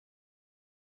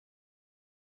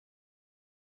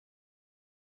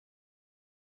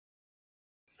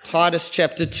Titus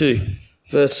chapter 2,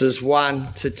 verses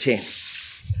 1 to 10.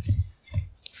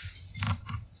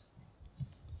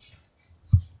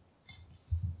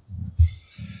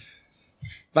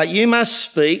 But you must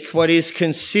speak what is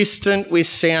consistent with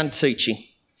sound teaching.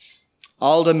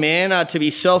 Older men are to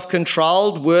be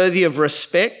self-controlled, worthy of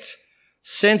respect,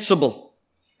 sensible,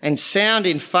 and sound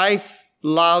in faith,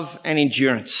 love, and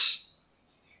endurance.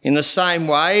 In the same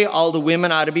way, older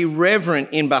women are to be reverent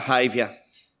in behaviour,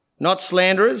 not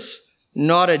slanderers,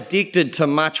 not addicted to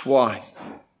much wine.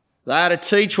 They are to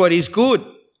teach what is good,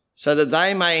 so that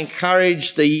they may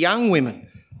encourage the young women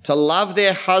to love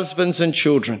their husbands and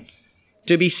children,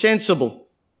 to be sensible,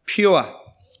 pure,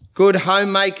 good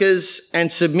homemakers,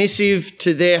 and submissive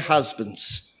to their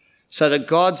husbands, so that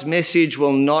God's message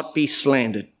will not be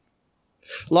slandered.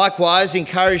 Likewise,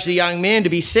 encourage the young men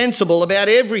to be sensible about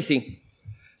everything.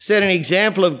 Set an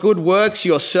example of good works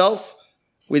yourself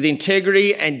with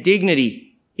integrity and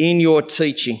dignity in your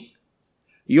teaching.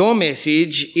 Your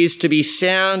message is to be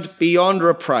sound beyond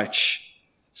reproach,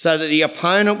 so that the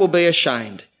opponent will be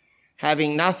ashamed,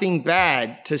 having nothing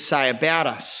bad to say about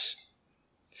us.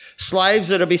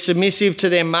 Slaves are to be submissive to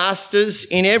their masters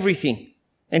in everything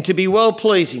and to be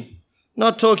well-pleasing,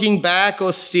 not talking back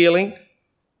or stealing,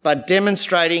 but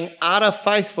demonstrating utter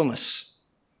faithfulness,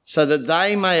 so that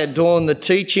they may adorn the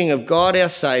teaching of God our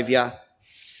Saviour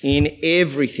in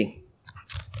everything.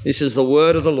 This is the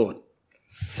word of the Lord.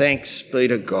 Thanks be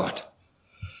to God.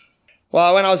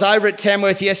 Well, when I was over at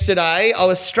Tamworth yesterday, I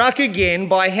was struck again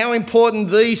by how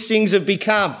important these things have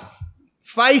become.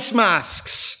 Face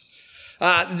masks.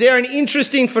 They're an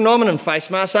interesting phenomenon,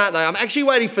 face masks, aren't they? I'm actually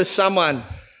waiting for someone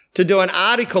to do an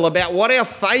article about what our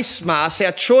face masks,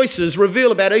 our choices,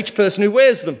 reveal about each person who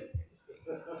wears them.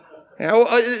 Now,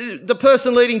 the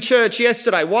person leading church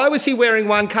yesterday, why was he wearing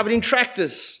one covered in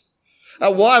tractors?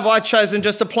 Why have I chosen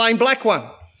just a plain black one?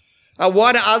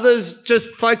 Why do others just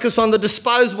focus on the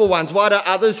disposable ones? Why do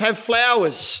others have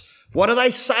flowers? What do they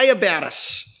say about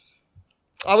us?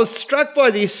 I was struck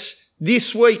by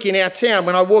this week in our town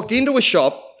when I walked into a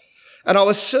shop and I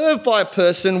was served by a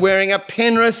person wearing a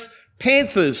Penrith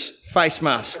Panthers face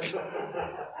mask.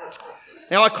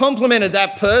 Now, I complimented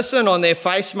that person on their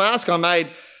face mask. I made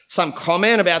some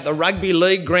comment about the rugby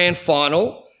league grand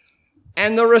final,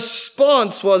 and the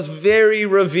response was very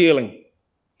revealing.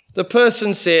 The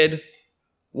person said,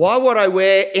 "Why would I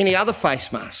wear any other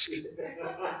face mask?"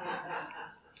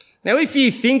 Now, if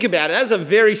you think about it, that's a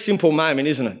very simple moment,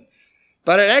 isn't it?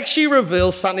 But it actually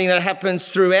reveals something that happens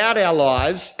throughout our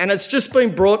lives, and it's just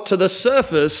been brought to the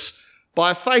surface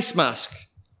by a face mask.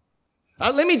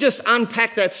 Let me just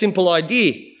unpack that simple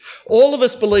idea. All of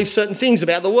us believe certain things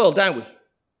about the world, don't we?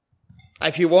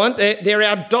 If you want, they're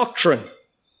our doctrine,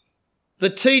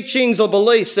 the teachings or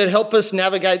beliefs that help us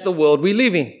navigate the world we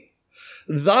live in.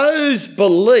 Those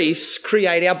beliefs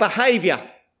create our behaviour.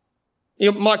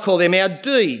 You might call them our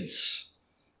deeds.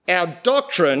 Our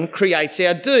doctrine creates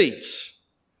our deeds.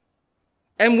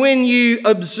 And when you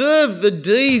observe the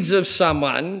deeds of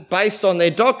someone based on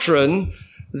their doctrine,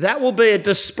 that will be a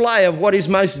display of what is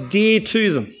most dear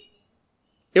to them.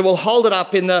 It will hold it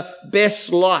up in the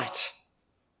best light.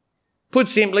 Put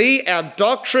simply, our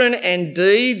doctrine and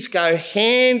deeds go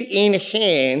hand in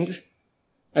hand,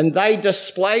 and they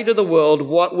display to the world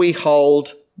what we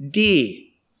hold dear.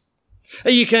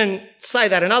 You can say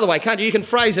that another way, can't you? You can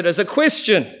phrase it as a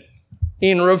question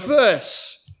in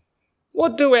reverse.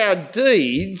 What do our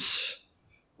deeds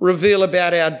reveal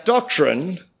about our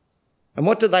doctrine, and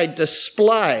what do they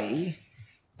display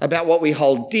about what we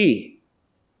hold dear?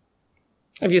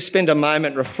 If you spend a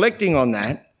moment reflecting on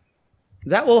that,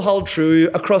 that will hold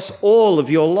true across all of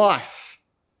your life.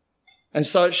 And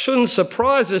so it shouldn't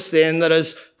surprise us then that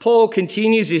as Paul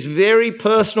continues his very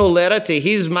personal letter to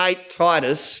his mate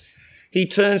Titus, he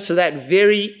turns to that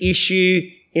very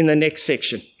issue in the next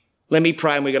section. Let me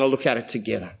pray and we're going to look at it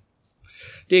together.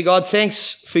 Dear God,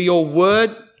 thanks for your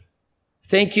word.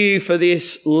 Thank you for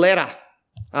this letter,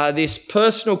 this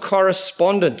personal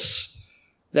correspondence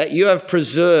that you have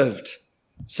preserved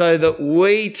so that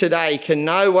we today can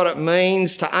know what it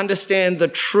means to understand the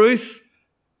truth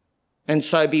and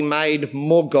so be made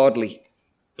more godly.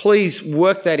 Please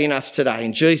work that in us today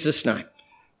in Jesus' name.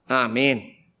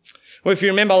 Amen. Well, if you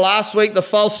remember last week, the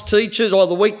false teachers, or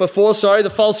the week before,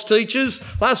 the false teachers.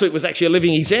 Last week was actually a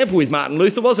living example with Martin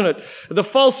Luther, wasn't it? The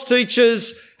false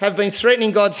teachers have been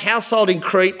threatening God's household in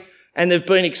Crete and they've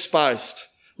been exposed.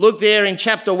 Look there in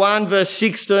chapter 1, verse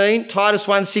 16, Titus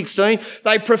 1:16.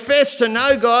 They profess to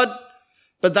know God,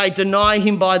 but they deny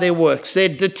him by their works. They're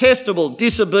detestable,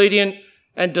 disobedient,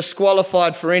 and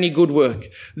disqualified for any good work.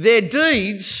 Their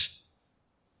deeds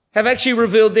have actually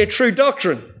revealed their true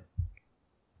doctrine.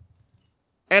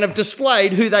 and have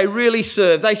displayed who they really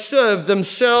serve. They serve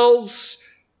themselves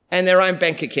and their own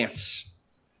bank accounts.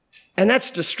 And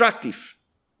that's destructive.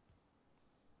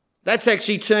 That's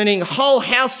actually turning whole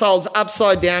households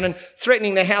upside down and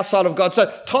threatening the household of God.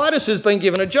 So Titus has been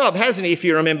given a job, hasn't he, if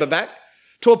you remember back,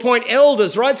 to appoint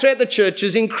elders right throughout the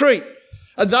churches in Crete.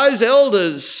 And those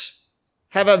elders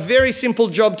have a very simple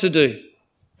job to do.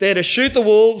 They're to shoot the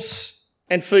wolves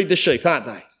and feed the sheep, aren't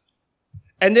they?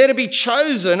 And they're to be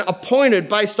chosen, appointed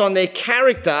based on their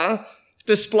character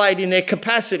displayed in their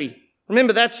capacity.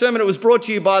 Remember that sermon, it was brought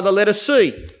to you by the letter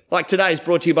C, like today is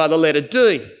brought to you by the letter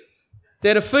D.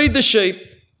 They're to feed the sheep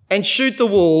and shoot the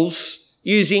wolves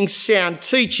using sound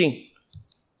teaching.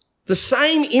 The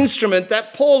same instrument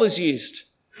that Paul has used,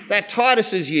 that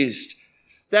Titus has used,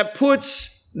 that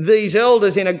puts these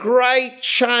elders in a great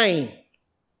chain,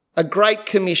 a great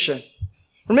commission.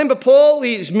 Remember Paul,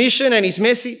 his mission and his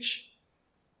message?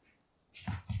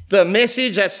 The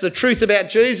message, that's the truth about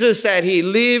Jesus, that he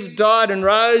lived, died and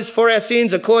rose for our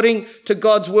sins according to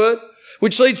God's word,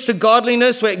 which leads to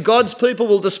godliness, where God's people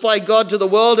will display God to the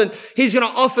world, and he's going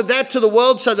to offer that to the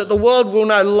world so that the world will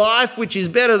know life, which is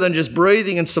better than just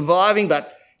breathing and surviving,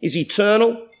 but is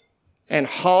eternal and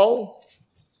whole.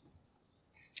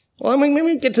 Well, when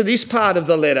we get to this part of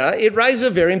the letter, it raises a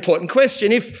very important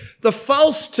question. If the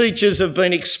false teachers have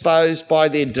been exposed by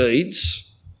their deeds,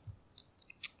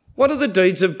 what do the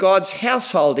deeds of God's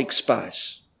household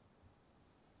expose?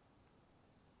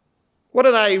 What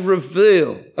do they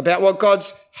reveal about what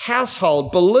God's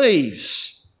household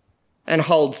believes and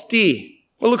holds dear?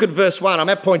 Well, look at verse 1. I'm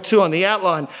at point 2 on the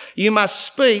outline. You must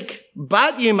speak,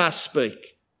 but you must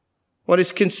speak what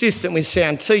is consistent with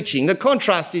sound teaching. The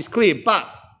contrast is clear, but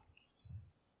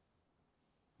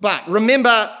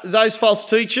remember those false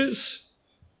teachers?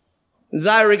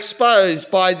 They were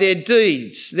exposed by their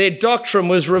deeds. Their doctrine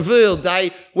was revealed.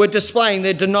 They were displaying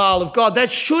their denial of God. That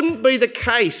shouldn't be the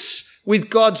case with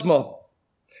God's mob.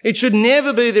 It should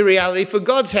never be the reality for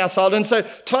God's household. And so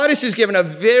Titus is given a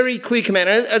very clear command.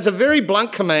 It's a very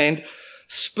blunt command.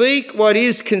 Speak what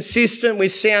is consistent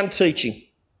with sound teaching.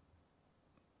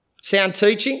 Sound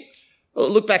teaching? Well,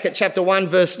 look back at chapter 1,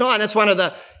 verse 9. That's one of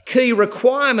the key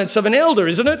requirements of an elder,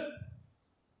 isn't it?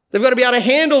 They've got to be able to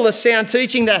handle the sound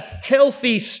teaching, the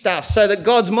healthy stuff, so that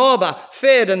God's mob are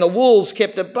fed and the wolves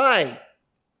kept at bay.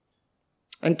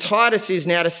 And Titus is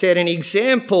now to set an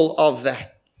example of that.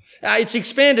 It's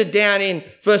expanded down in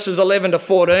verses 11 to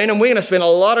 14, and we're going to spend a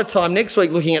lot of time next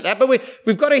week looking at that. But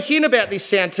we've got a hint about this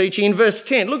sound teaching in verse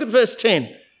 10. Look at verse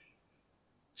 10.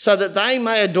 So that they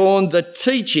may adorn the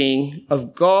teaching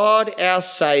of God our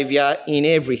Saviour in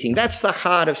everything. That's the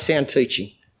heart of sound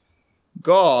teaching.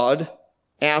 God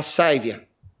our Saviour.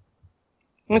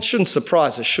 That shouldn't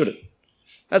surprise us, should it?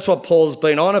 That's what Paul's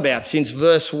been on about since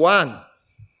verse 1.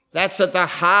 That's at the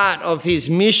heart of his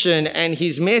mission and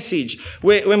his message.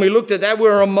 When we looked at that, we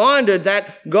were reminded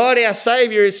that God our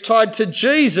Saviour is tied to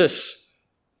Jesus,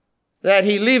 that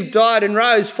he lived, died and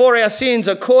rose for our sins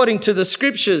according to the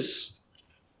Scriptures.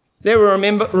 There we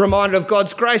were reminded of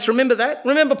God's grace. Remember that?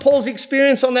 Remember Paul's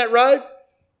experience on that road?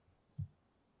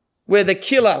 Where the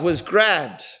killer was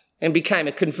grabbed and became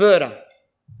a converter.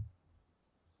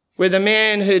 Where the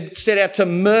man who'd set out to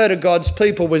murder God's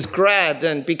people was grabbed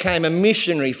and became a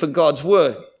missionary for God's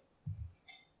word.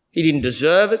 He didn't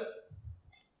deserve it.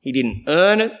 He didn't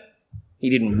earn it.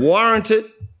 He didn't warrant it.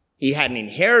 He hadn't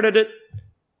inherited it.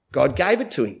 God gave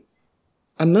it to him.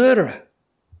 A murderer,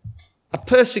 a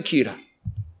persecutor,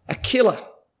 a killer.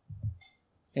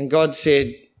 And God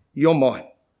said, "You're mine."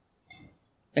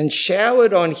 And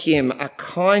showered on him a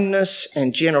kindness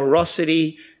and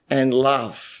generosity and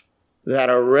love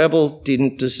that a rebel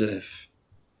didn't deserve.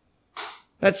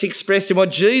 That's expressed in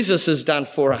what Jesus has done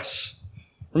for us.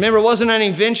 Remember, it wasn't an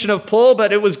invention of Paul,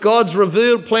 but it was God's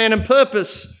revealed plan and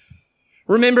purpose.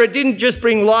 Remember, it didn't just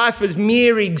bring life as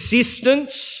mere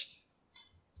existence,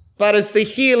 but as the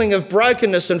healing of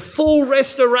brokenness and full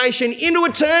restoration into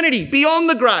eternity beyond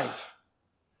the grave.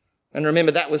 And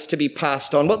remember, that was to be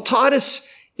passed on. Well, Titus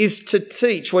is to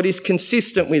teach what is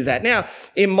consistent with that. Now,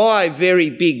 in my very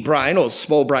big brain, or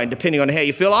small brain, depending on how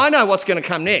you feel, I know what's going to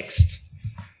come next.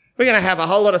 We're going to have a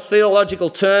whole lot of theological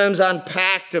terms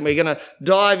unpacked, and we're going to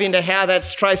dive into how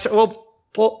that's traced. Well,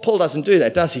 Paul doesn't do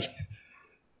that, does he?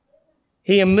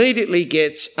 He immediately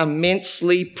gets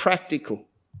immensely practical.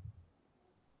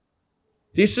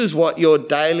 This is what your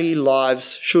daily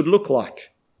lives should look like.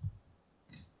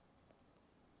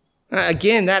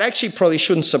 Again, that actually probably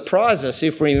shouldn't surprise us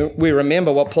if we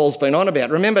remember what Paul's been on about.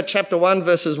 Remember chapter 1,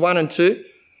 verses 1 and 2?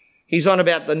 He's on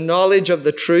about the knowledge of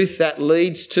the truth that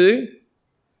leads to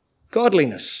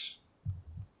godliness.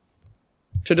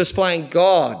 to displaying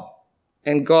God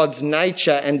and God's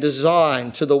nature and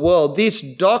design to the world. This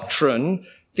doctrine,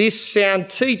 this sound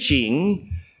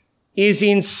teaching, is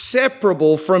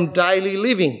inseparable from daily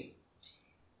living.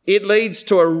 It leads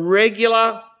to a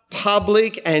regular,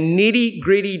 public and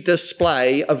nitty-gritty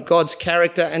display of God's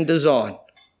character and design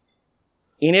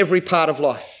in every part of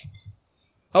life.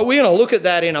 We're going to look at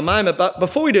that in a moment, but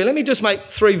before we do, let me just make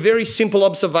 3 very simple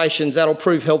observations that'll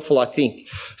prove helpful, I think.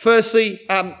 Firstly,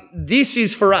 this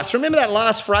is for us. Remember that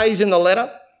last phrase in the letter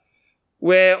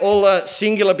where all the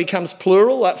singular becomes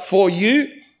plural, like for you?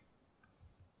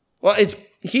 Well, it's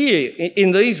here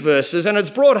in these verses, and it's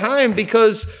brought home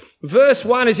because verse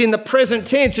 1 is in the present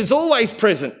tense. It's always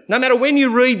present, no matter when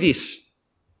you read this.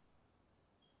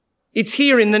 It's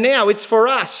here in the now. It's for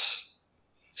us.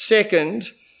 Second,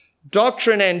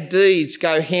 doctrine and deeds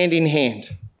go hand in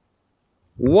hand.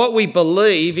 What we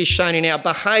believe is shown in our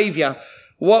behaviour.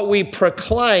 What we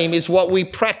proclaim is what we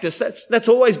practice. That's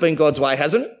always been God's way,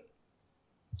 hasn't it?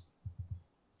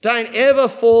 Don't ever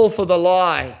fall for the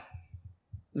lie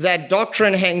that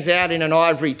doctrine hangs out in an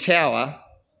ivory tower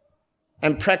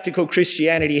and practical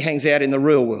Christianity hangs out in the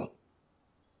real world.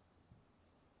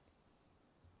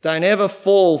 Don't ever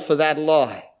fall for that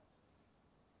lie.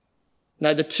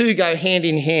 No, the two go hand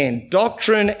in hand.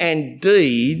 Doctrine and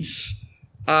deeds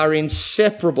are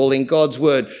inseparable in God's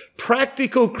word.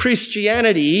 Practical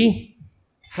Christianity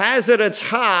has at its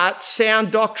heart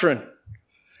sound doctrine.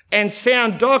 And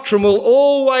sound doctrine will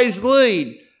always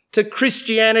lead to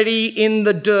Christianity in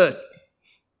the dirt.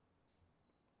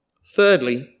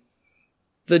 Thirdly,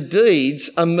 the deeds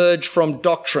emerge from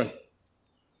doctrine.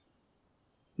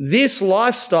 This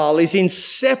lifestyle is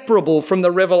inseparable from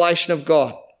the revelation of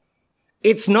God.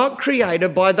 It's not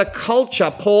created by the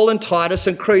culture Paul and Titus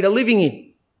and Crete are living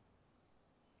in.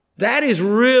 That is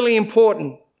really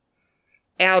important.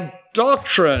 Our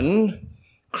doctrine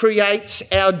creates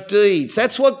our deeds.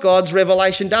 That's what God's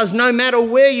revelation does, no matter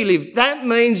where you live. That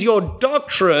means your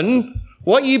doctrine,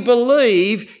 what you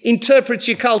believe, interprets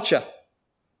your culture,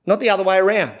 not the other way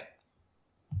around.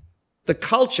 The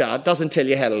culture doesn't tell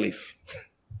you how to live.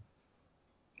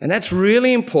 And that's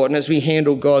really important as we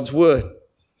handle God's word.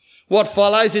 What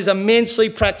follows is immensely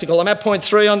practical. I'm at point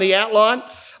 3 on the outline.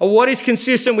 What is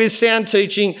consistent with sound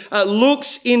teaching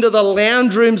looks into the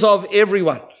lounge rooms of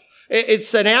everyone.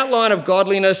 It's an outline of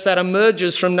godliness that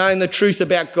emerges from knowing the truth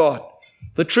about God,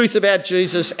 the truth about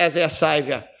Jesus as our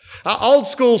Saviour. Old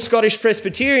school Scottish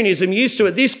Presbyterianism used to,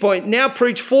 at this point, now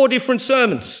preach 4 different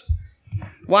sermons.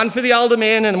 One for the older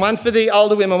men and one for the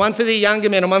older women, one for the younger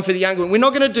men and one for the younger women. We're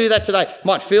not going to do that today.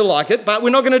 Might feel like it, but we're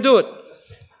not going to do it.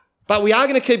 But we are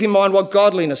going to keep in mind what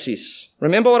godliness is.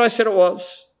 Remember what I said it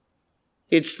was?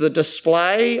 It's the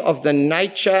display of the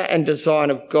nature and design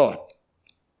of God.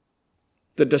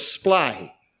 The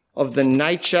display of the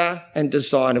nature and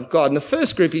design of God. And the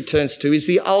first group he turns to is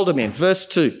the older men. Verse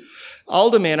 2.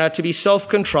 Older men are to be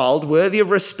self-controlled, worthy of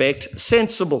respect,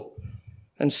 sensible,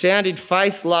 and sound in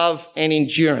faith, love, and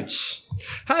endurance.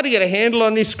 Hard to get a handle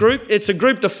on this group. It's a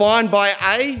group defined by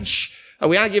age.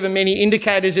 We aren't given many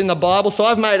indicators in the Bible, so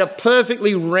I've made a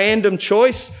perfectly random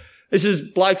choice. This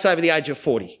is blokes over the age of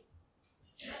 40.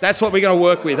 That's what we're going to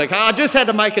work with, okay? I just had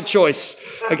to make a choice,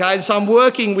 okay? So I'm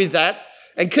working with that,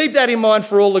 and keep that in mind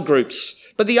for all the groups.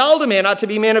 But the older men are to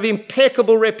be men of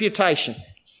impeccable reputation,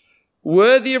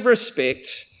 worthy of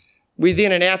respect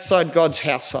within and outside God's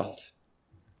household.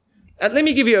 Let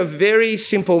me give you a very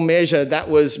simple measure that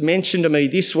was mentioned to me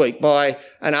this week by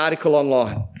an article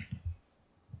online.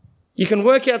 You can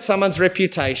work out someone's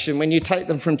reputation when you take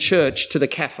them from church to the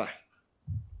cafe.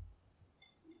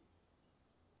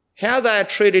 How they are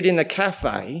treated in the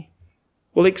cafe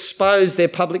will expose their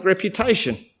public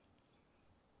reputation.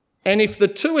 And if the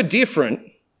two are different,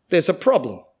 there's a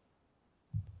problem.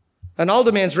 An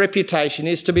older man's reputation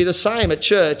is to be the same at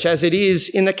church as it is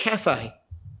in the cafe.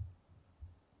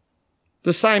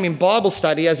 The same in Bible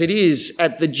study as it is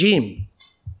at the gym.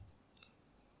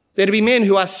 They're to be men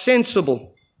who are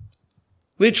sensible,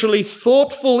 literally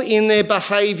thoughtful in their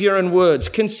behaviour and words,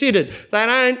 considered. They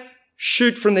don't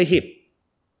shoot from the hip.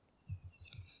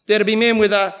 They're to be men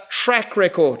with a track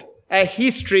record, a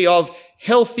history of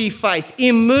healthy faith,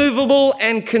 immovable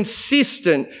and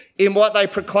consistent in what they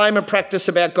proclaim and practice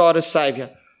about God as Saviour.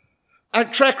 A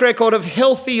track record of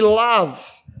healthy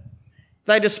love.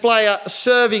 They display a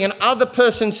serving and other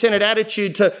person-centred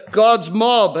attitude to God's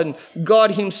mob and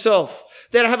God himself.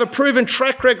 They have a proven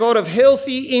track record of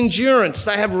healthy endurance.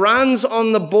 They have runs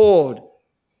on the board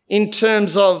in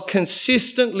terms of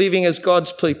consistent living as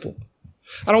God's people.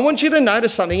 And I want you to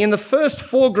notice something. In the first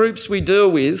 4 groups we deal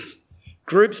with,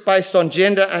 groups based on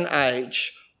gender and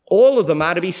age, all of them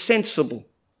are to be sensible.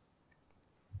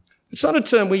 It's not a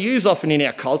term we use often in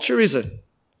our culture, is it?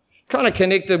 Kind of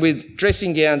connected with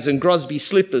dressing gowns and Grosby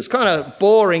slippers, kind of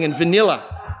boring and vanilla.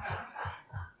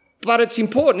 But it's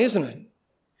important, isn't it?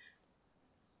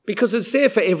 Because it's there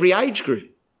for every age group.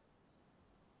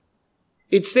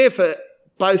 It's there for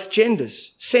both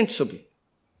genders, sensible,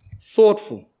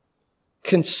 thoughtful,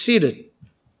 considered,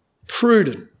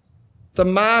 prudent, the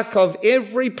mark of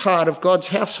every part of God's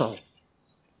household.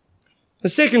 The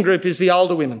second group is the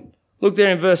older women. Look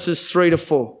there in verses 3 to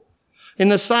 4. In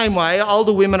the same way,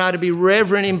 older women are to be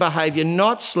reverent in behaviour,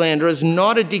 not slanderers,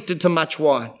 not addicted to much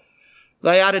wine.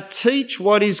 They are to teach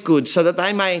what is good so that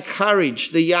they may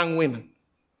encourage the young women.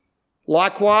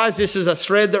 Likewise, this is a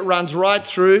thread that runs right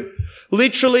through.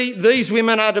 Literally, these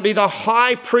women are to be the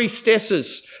high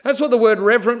priestesses. That's what the word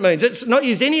reverent means. It's not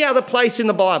used any other place in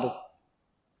the Bible.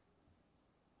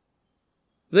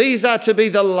 These are to be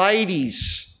the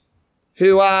ladies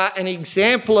who are an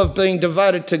example of being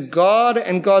devoted to God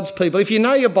and God's people. If you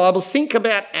know your Bibles, think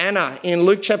about Anna in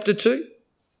Luke chapter 2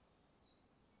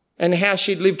 and how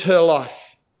she'd lived her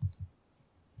life.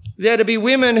 They're to be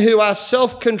women who are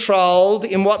self-controlled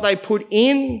in what they put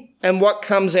in and what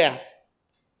comes out.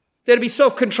 They're to be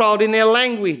self-controlled in their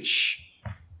language,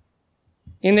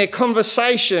 in their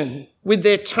conversation, with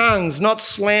their tongues, not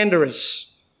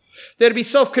slanderers. They're to be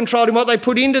self-controlled in what they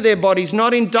put into their bodies,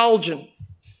 not indulgent.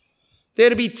 They're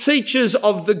to be teachers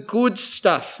of the good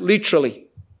stuff, literally.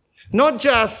 Not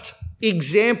just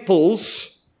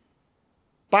examples,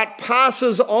 but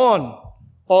passers on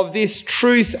of this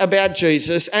truth about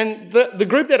Jesus. And the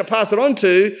group that are passed it on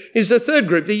to is the third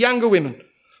group, the younger women.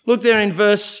 Look there in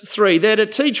verse 3. They're to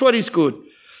teach what is good,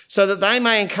 so that they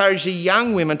may encourage the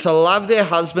young women to love their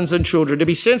husbands and children, to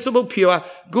be sensible, pure,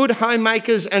 good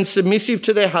homemakers and submissive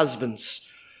to their husbands,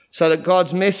 so that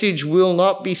God's message will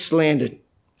not be slandered.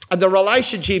 And the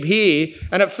relationship here,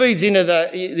 and it feeds into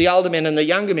the older men and the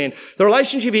younger men, the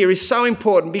relationship here is so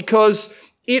important because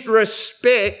it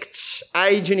respects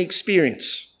age and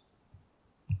experience.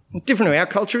 It's different to our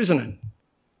culture, isn't it?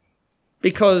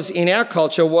 Because in our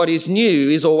culture, what is new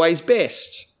is always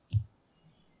best.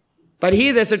 But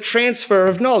here there's a transfer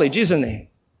of knowledge, isn't there?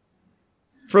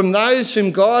 From those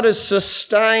whom God has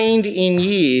sustained in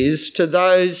years to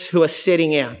those who are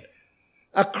setting out.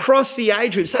 Across the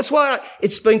age groups. That's why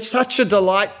it's been such a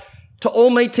delight to all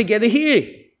meet together here.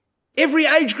 Every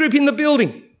age group in the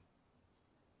building.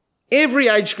 Every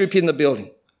age group in the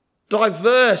building.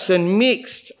 Diverse and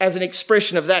mixed as an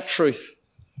expression of that truth.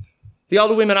 The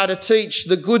older women are to teach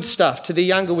the good stuff to the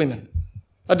younger women.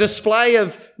 A display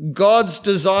of God's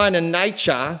design and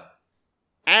nature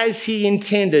as he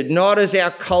intended, not as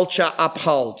our culture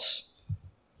upholds.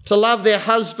 To love their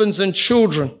husbands and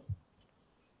children.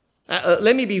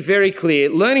 Let me be very clear.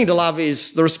 Learning to love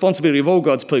is the responsibility of all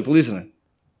God's people, isn't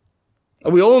it?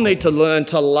 We all need to learn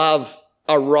to love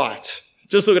aright.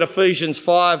 Just look at Ephesians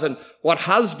 5 and what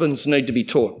husbands need to be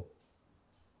taught.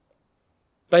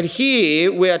 But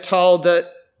here we are told that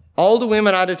older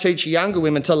women are to teach younger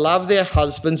women to love their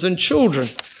husbands and children.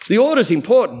 The order's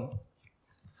important.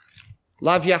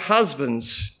 Love your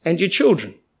husbands and your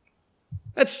children.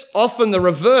 That's often the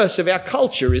reverse of our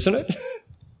culture, isn't it?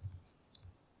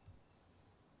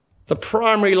 The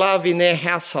primary love in their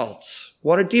households.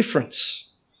 What a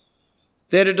difference.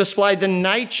 They're to display the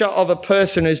nature of a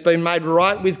person who's been made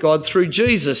right with God through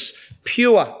Jesus,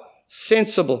 pure,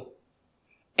 sensible.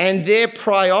 And their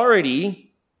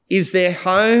priority is their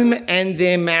home and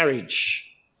their marriage.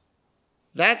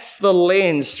 That's the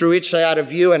lens through which they are to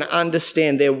view and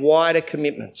understand their wider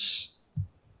commitments.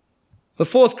 The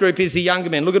fourth group is the younger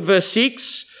men. Look at verse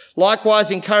 6.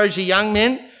 Likewise, encourage the young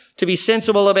men to be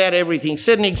sensible about everything.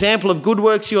 Set an example of good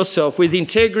works yourself with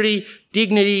integrity,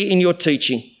 dignity in your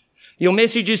teaching. Your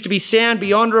message is to be sound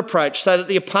beyond reproach so that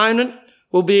the opponent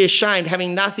will be ashamed,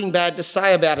 having nothing bad to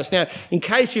say about us. Now, in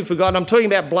case you've forgotten, I'm talking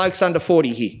about blokes under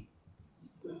 40 here.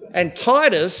 And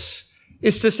Titus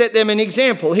is to set them an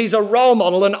example. He's a role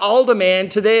model, an older man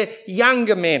to their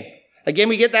younger men. Again,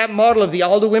 we get that model of the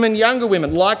older women, younger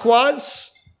women.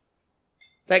 Likewise,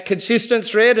 that consistent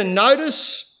thread, and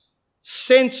notice,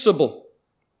 sensible.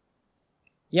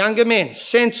 Younger men,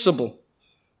 sensible,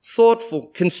 thoughtful,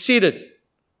 considered,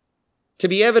 to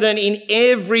be evident in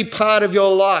every part of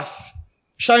your life,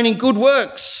 shown in good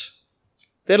works.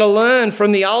 They're to learn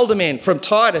from the older men, from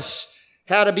Titus,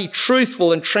 how to be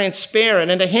truthful and transparent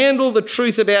and to handle the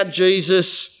truth about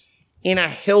Jesus in a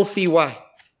healthy way.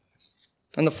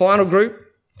 And the final group,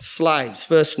 slaves,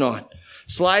 verse 9.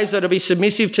 Slaves are to be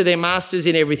submissive to their masters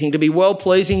in everything, to be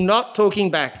well-pleasing, not talking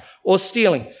back or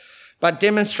stealing, but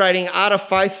demonstrating utter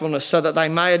faithfulness so that they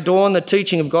may adorn the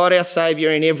teaching of God our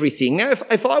Saviour in everything. Now,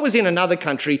 if I was in another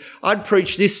country, I'd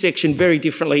preach this section very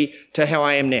differently to how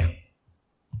I am now.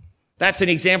 That's an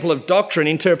example of doctrine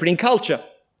interpreting culture.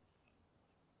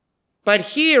 But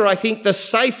here, I think the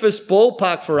safest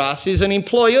ballpark for us is an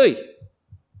employee.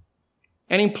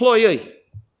 An employee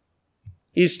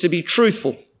is to be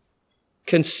truthful,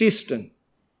 consistent,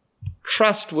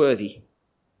 trustworthy,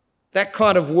 that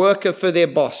kind of worker for their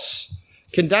boss,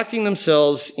 conducting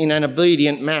themselves in an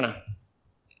obedient manner.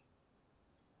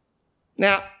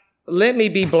 Now, let me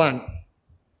be blunt.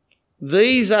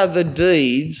 These are the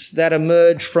deeds that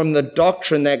emerge from the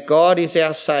doctrine that God is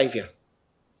our Saviour,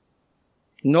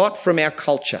 not from our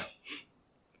culture.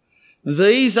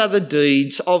 These are the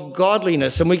deeds of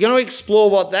godliness, and we're going to explore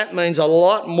what that means a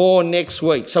lot more next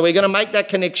week. So we're going to make that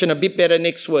connection a bit better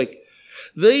next week.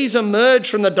 These emerge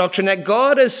from the doctrine that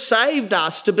God has saved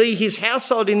us to be his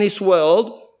household in this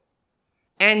world,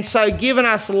 and so given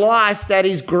us life that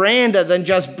is grander than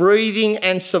just breathing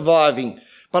and surviving.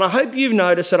 But I hope you've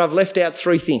noticed that I've left out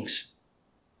 3 things.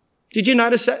 Did you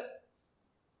notice that?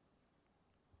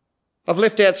 I've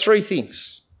left out 3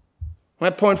 things. I'm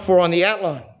at point 4 on the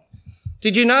outline.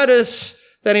 Did you notice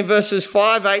that in verses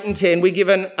 5, 8 and 10 we're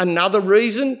given another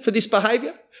reason for this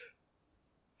behaviour?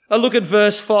 A look at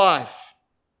verse 5.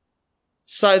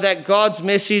 So that God's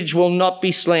message will not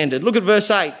be slandered. Look at verse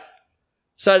 8.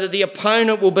 So that the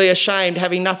opponent will be ashamed,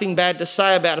 having nothing bad to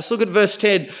say about us. Look at verse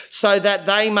 10. So that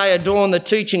they may adorn the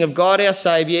teaching of God our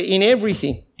Saviour in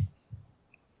everything.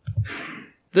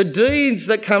 The deeds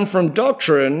that come from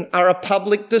doctrine are a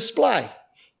public display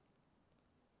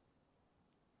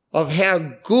of how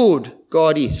good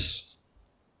God is,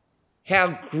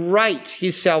 how great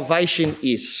his salvation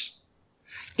is.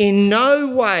 In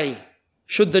no way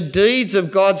should the deeds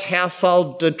of God's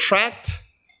household detract,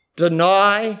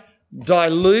 deny,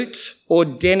 dilute, or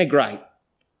denigrate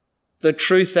the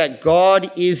truth that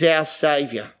God is our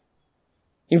Saviour.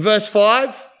 In verse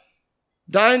 5,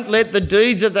 don't let the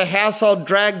deeds of the household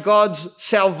drag God's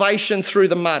salvation through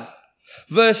the mud.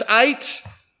 Verse 8,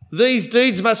 these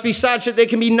deeds must be such that there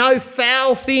can be no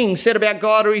foul thing said about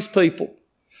God or his people.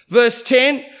 Verse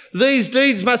 10, these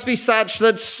deeds must be such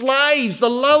that slaves, the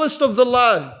lowest of the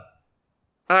low,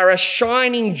 are a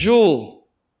shining jewel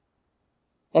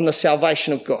on the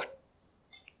salvation of God.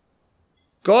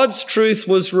 God's truth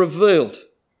was revealed.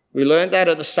 We learned that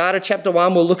at the start of chapter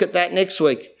 1. We'll look at that next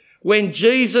week. When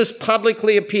Jesus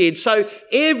publicly appeared. So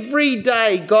every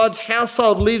day God's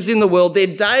household lives in the world, their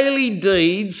daily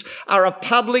deeds are a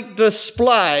public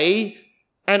display,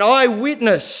 an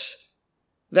eyewitness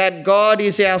that God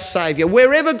is our Saviour.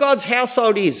 Wherever God's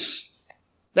household is,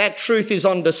 that truth is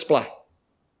on display.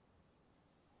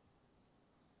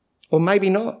 Or maybe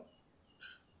not.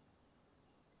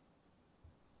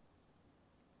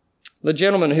 The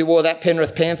gentleman who wore that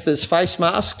Penrith Panthers face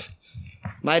mask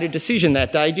made a decision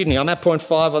that day, didn't he? I'm at point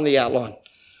 5 on the outline.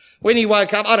 When he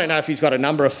woke up, I don't know if he's got a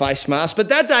number of face masks, but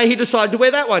that day he decided to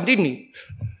wear that one, didn't he?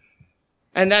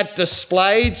 And that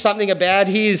displayed something about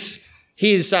his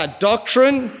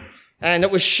doctrine, and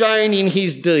it was shown in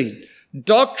his deed.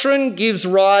 Doctrine gives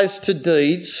rise to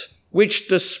deeds which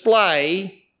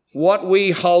display what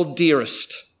we hold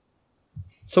dearest.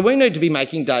 So we need to be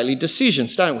making daily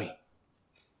decisions, don't we?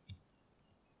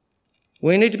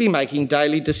 We need to be making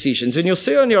daily decisions. And you'll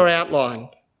see on your outline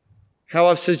how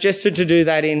I've suggested to do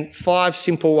that in 5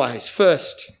 simple ways.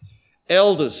 First,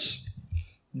 elders,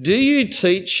 do you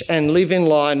teach and live in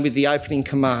line with the opening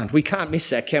command? We can't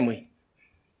miss that, can we?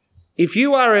 If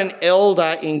you are an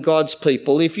elder in God's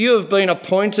people, if you have been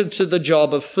appointed to the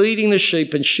job of feeding the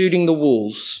sheep and shooting the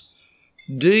wolves,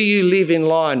 do you live in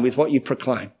line with what you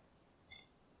proclaim?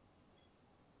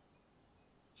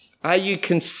 Are you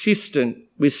consistent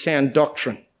with sound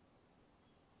doctrine?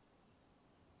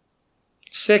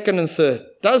 Second and third,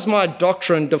 does my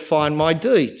doctrine define my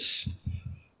deeds?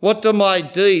 What do my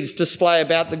deeds display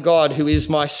about the God who is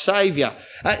my Saviour?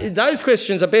 Those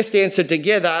questions are best answered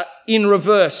together in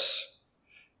reverse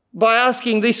by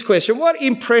asking this question: what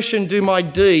impression do my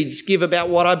deeds give about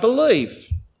what I believe?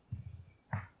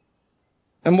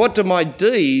 And what do my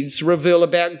deeds reveal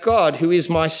about God who is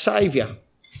my Saviour?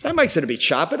 That makes it a bit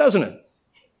sharper, doesn't it?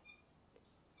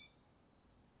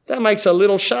 That makes it a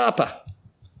little sharper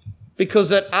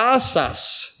because it asks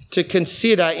us to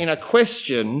consider in a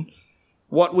question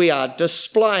what we are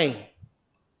displaying.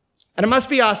 And it must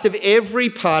be asked of every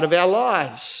part of our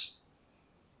lives: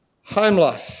 home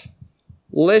life,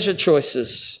 leisure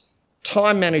choices,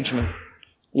 time management,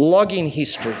 login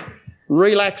history,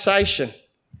 relaxation,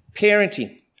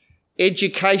 parenting,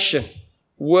 education,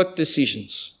 work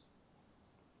decisions.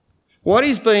 What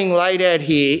is being laid out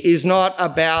here is not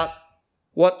about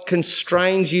what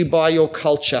constrains you by your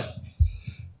culture,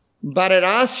 but it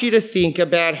asks you to think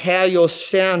about how your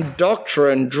sound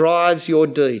doctrine drives your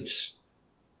deeds.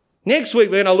 Next week,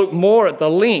 we're going to look more at the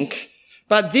link,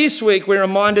 but this week we're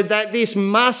reminded that this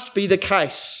must be the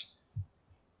case.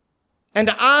 And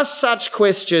to ask such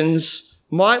questions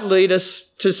might lead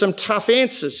us to some tough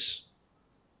answers.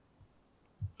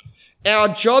 Our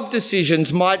job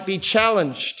decisions might be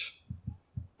challenged,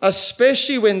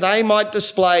 especially when they might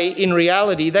display in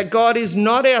reality that God is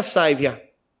not our saviour,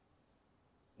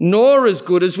 nor as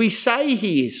good as we say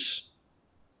he is.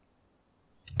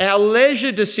 Our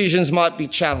leisure decisions might be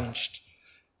challenged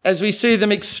as we see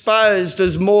them exposed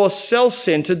as more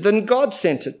self-centred than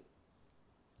God-centred.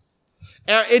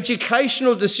 Our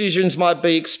educational decisions might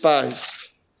be exposed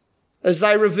as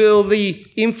they reveal the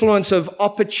influence of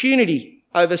opportunity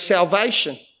over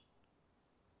salvation.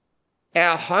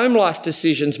 Our home life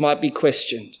decisions might be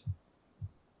questioned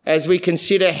as we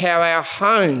consider how our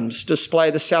homes display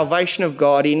the salvation of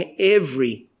God in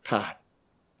every part.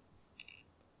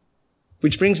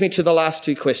 Which brings me to the last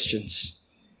two questions.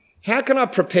 How can I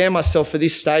prepare myself for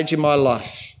this stage in my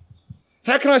life?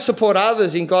 How can I support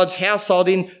others in God's household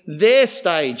in their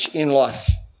stage in life?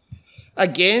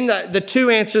 Again, the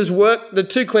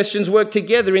two questions work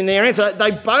together in their answer.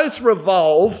 They both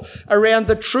revolve around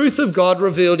the truth of God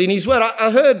revealed in his word.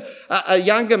 I heard a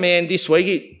younger man this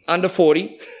week, under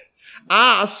 40,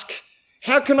 ask,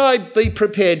 how can I be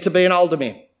prepared to be an older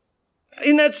man?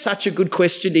 Isn't that such a good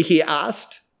question to hear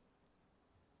asked?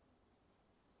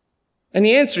 And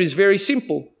the answer is very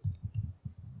simple.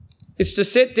 It's to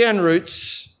set down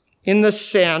roots in the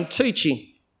sound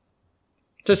teaching,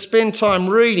 to spend time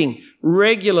reading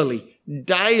regularly,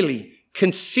 daily,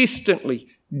 consistently,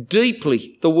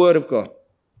 deeply the Word of God,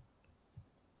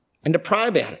 and to pray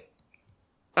about it,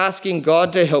 asking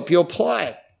God to help you apply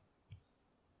it,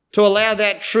 to allow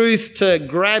that truth to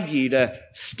grab you, to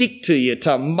stick to you,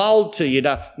 to mould to you,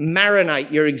 to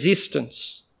marinate your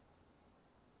existence.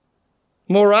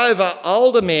 Moreover,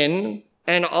 older men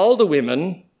and older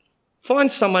women,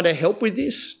 find someone to help with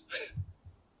this.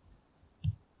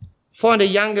 Find a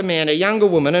younger man, a younger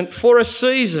woman, and for a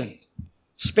season,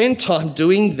 spend time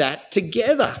doing that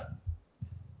together.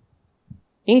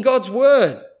 In God's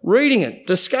Word, reading it,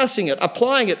 discussing it,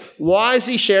 applying it,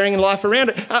 wisely sharing life around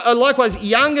it. Likewise,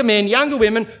 younger men, younger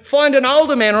women, find an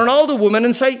older man or an older woman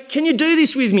and say, can you do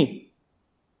this with me?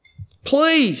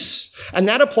 Please. And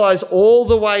that applies all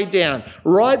the way down,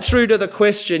 right through to the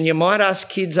question you might ask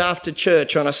kids after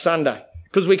church on a Sunday,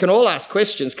 because we can all ask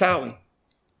questions, can't we?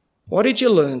 What did you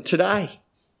learn today?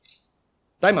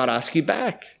 They might ask you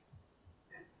back.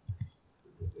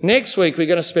 Next week, we're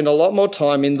going to spend a lot more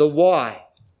time in the why.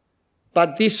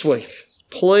 But this week,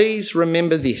 please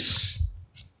remember this.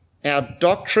 Our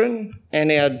doctrine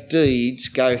and our deeds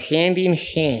go hand in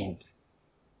hand,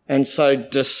 and so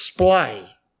display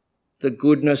the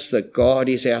goodness that God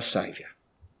is our saviour.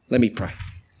 Let me pray.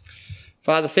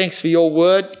 Father, thanks for your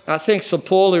word. Thanks for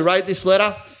Paul who wrote this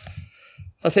letter.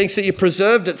 Thanks that you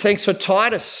preserved it. Thanks for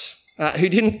Titus who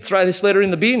didn't throw this letter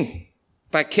in the bin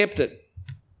but kept it,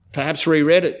 perhaps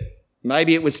reread it.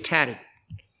 Maybe it was tattered.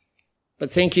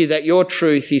 But thank you that your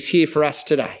truth is here for us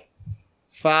today.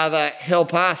 Father,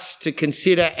 help us to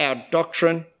consider our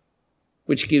doctrine,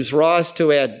 which gives rise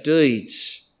to our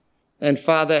deeds. And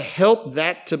Father, help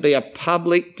that to be a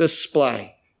public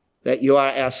display that you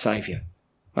are our saviour.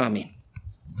 Amen.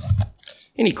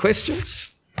 Any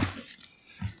questions?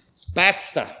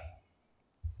 Baxter.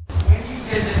 When you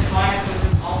said that Titus was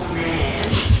an older man,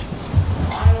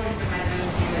 I always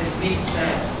imagined him as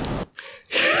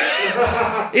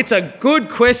mid-30s. It's a good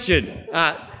question.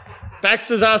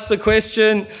 Baxter's asked the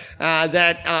question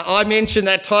that I mentioned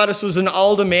that Titus was an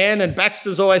older man, and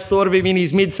Baxter's always thought of him in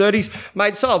his mid-30s.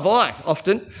 Mate, so have I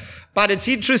often. But it's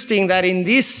interesting that in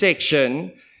this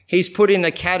section, he's put in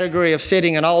the category of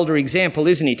setting an older example,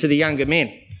 isn't he, to the younger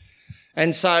men.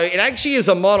 And so it actually is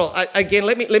a model. Again,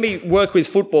 let me work with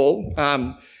football.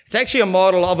 It's actually a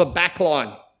model of a back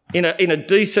line in a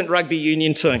decent rugby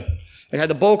union team. Okay,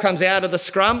 the ball comes out of the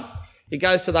scrum. It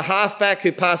goes to the halfback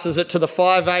who passes it to the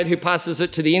 5'8", who passes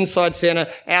it to the inside centre,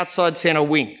 outside centre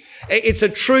wing. It's a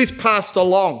truth passed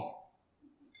along.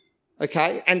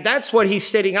 Okay, and that's what he's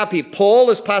setting up here. Paul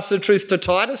has passed the truth to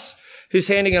Titus, who's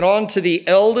handing it on to the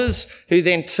elders who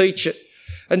then teach it.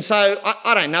 And so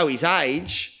I don't know his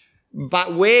age,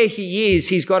 but where he is,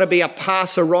 he's got to be a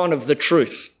passer on of the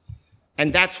truth.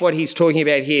 And that's what he's talking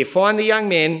about here. Find the young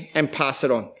men and pass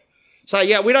it on. So,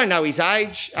 yeah, we don't know his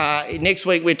age. Next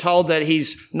week we're told that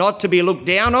he's not to be looked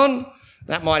down on,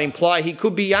 That might imply he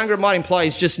could be younger. It might imply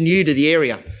he's just new to the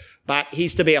area, but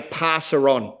he's to be a passer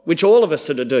on, which all of us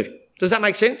are to do. Does that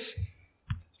make sense?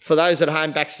 For those at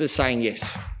home, Baxter's saying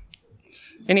yes.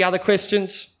 Any other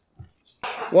questions?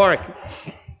 Warwick.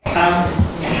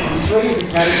 Three of the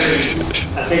categories,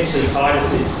 essentially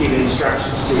Titus is given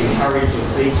instructions to encourage or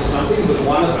teach or something, but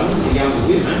one of them, the younger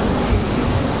women,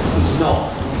 is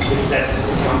not, because that's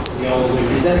to come from the older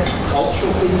women. Is that a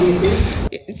cultural thing, do you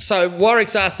think? So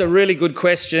Warwick's asked a really good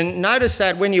question. Notice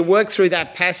that when you work through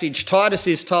that passage, Titus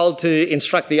is told to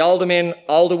instruct the older men,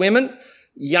 older women,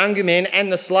 younger men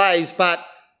and the slaves, but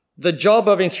the job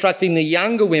of instructing the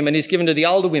younger women is given to the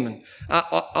older women.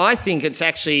 I think it's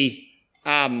actually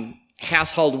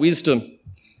household wisdom.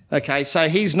 Okay, so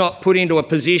he's not put into a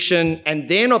position and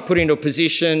they're not put into a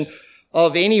position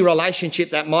of any relationship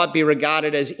that might be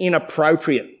regarded as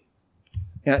inappropriate.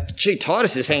 You know, gee,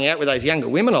 Titus is hanging out with those younger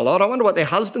women a lot. I wonder what their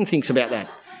husband thinks about that.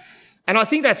 And I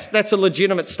think that's a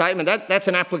legitimate statement. That's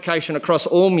an application across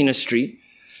all ministry.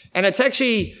 And it's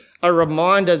actually a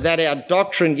reminder that our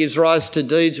doctrine gives rise to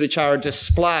deeds which are a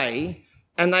display,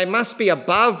 and they must be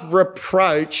above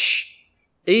reproach,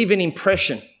 even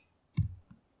impression.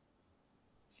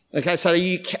 Okay, so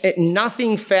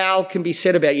nothing foul can be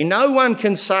said about you. No one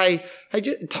can say, hey,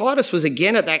 Titus was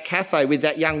again at that cafe with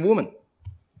that young woman.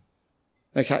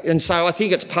 Okay, and so I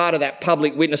think it's part of that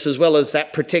public witness as well as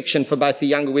that protection for both the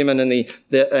younger women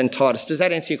and Titus. Does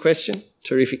that answer your question?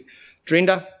 Terrific.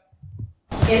 Drinda?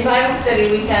 In Bible study,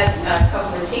 we had a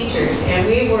couple of teachers, and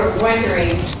we were wondering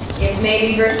if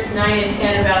maybe verses 9 and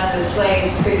 10 about the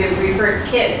slaves could have referred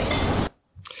to kids.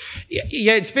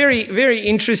 Yeah, it's very, very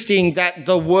interesting that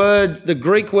the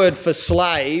Greek word for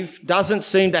slave doesn't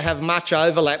seem to have much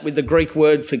overlap with the Greek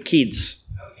word for kids.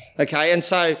 Okay, and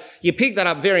so you pick that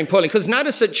up very importantly, because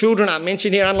notice that children aren't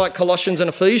mentioned here, unlike Colossians and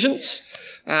Ephesians.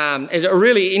 It's a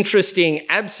really interesting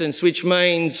absence, which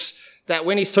means that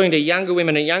when he's talking to younger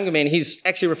women and younger men, he's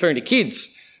actually referring to kids.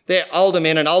 They're older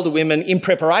men and older women in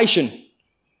preparation.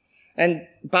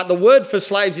 But the word for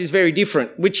slaves is very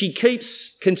different, which he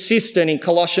keeps consistent in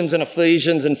Colossians and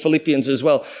Ephesians and Philippians as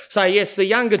well. So yes, the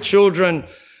younger children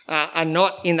are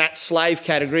not in that slave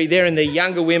category. They're in the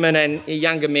younger women and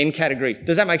younger men category.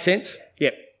 Does that make sense?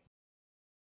 Yep.